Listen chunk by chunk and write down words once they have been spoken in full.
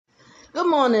Good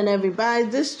morning, everybody.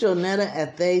 This is Jonetta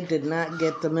at They Did Not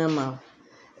Get the Memo.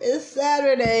 It's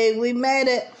Saturday. We made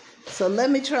it. So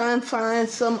let me try and find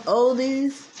some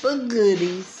oldies but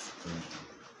goodies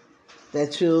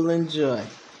that you'll enjoy.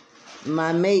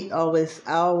 My mate I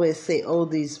always say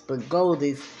oldies but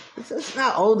goldies. It's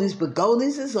not oldies but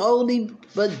goldies. It's oldie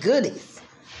but goodies.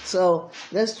 So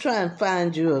let's try and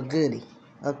find you a goodie.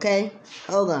 Okay?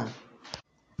 Hold on.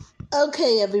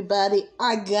 Okay, everybody,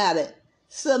 I got it.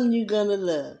 Something you're gonna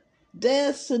love.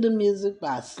 Dance to the Music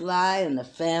by Sly and the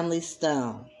Family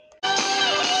Stone.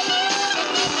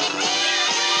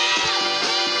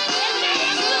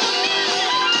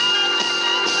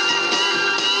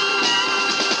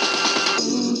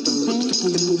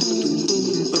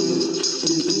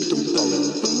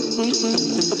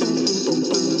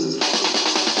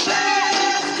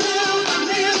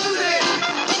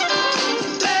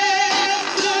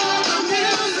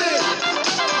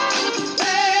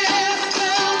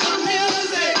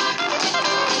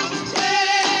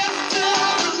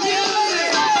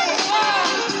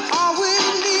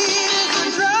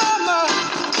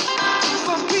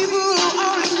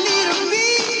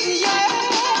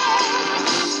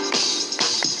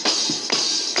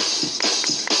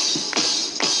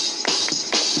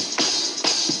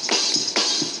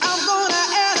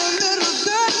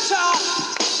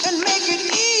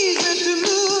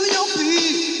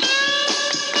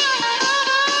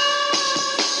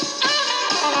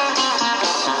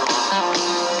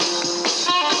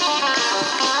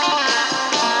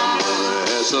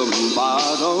 Some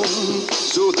bottom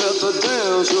so that the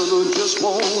dancer just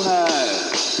won't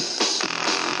hide.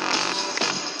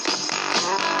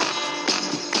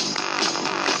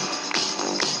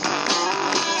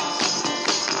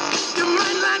 You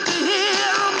might like to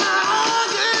hear my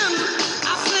organ.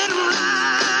 I said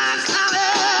right,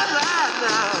 solid right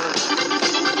now.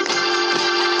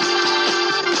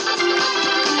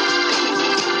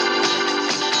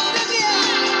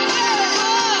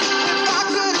 If I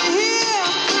could hear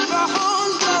the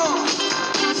horns blow,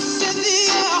 set the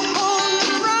air on the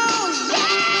ground.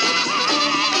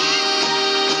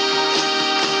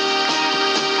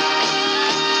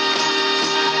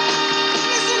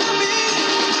 Listen to me.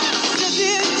 This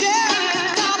is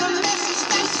Jerry, got a message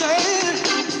that says,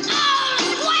 all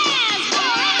is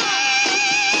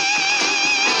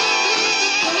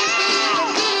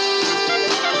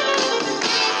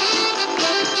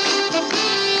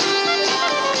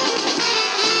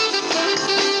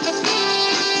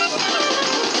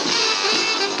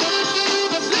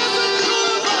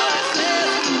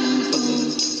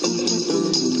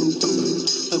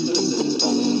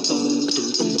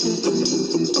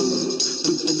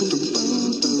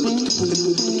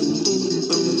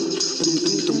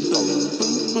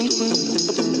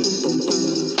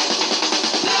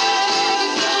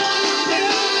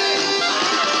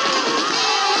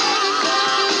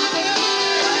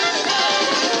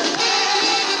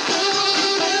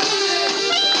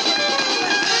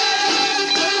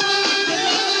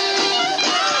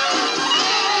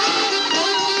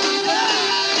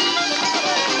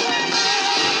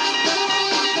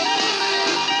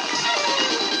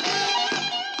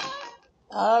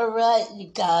All right, you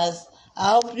guys. I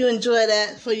hope you enjoy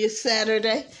that for your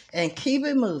Saturday. And keep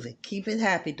it moving. Keep it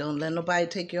happy. Don't let nobody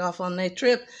take you off on their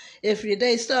trip. If your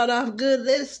day start off good,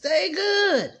 let it stay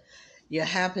good. Your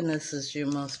happiness is your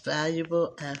most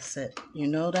valuable asset. You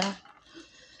know that?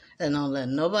 And don't let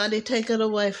nobody take it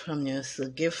away from you. It's a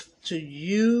gift to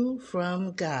you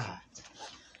from God.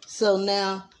 So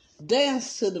now,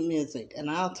 dance to the music, and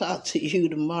I'll talk to you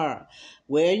tomorrow.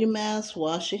 Wear your mask,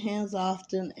 wash your hands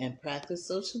often, and practice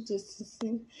social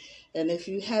distancing. And if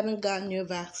you haven't gotten your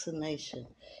vaccination,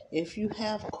 if you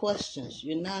have questions,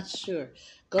 you're not sure,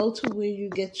 go to where you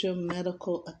get your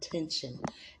medical attention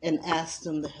and ask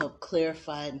them to help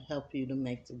clarify and help you to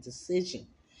make the decision.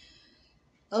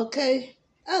 Okay?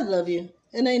 I love you,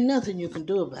 and ain't nothing you can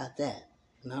do about that.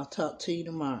 And I'll talk to you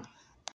tomorrow.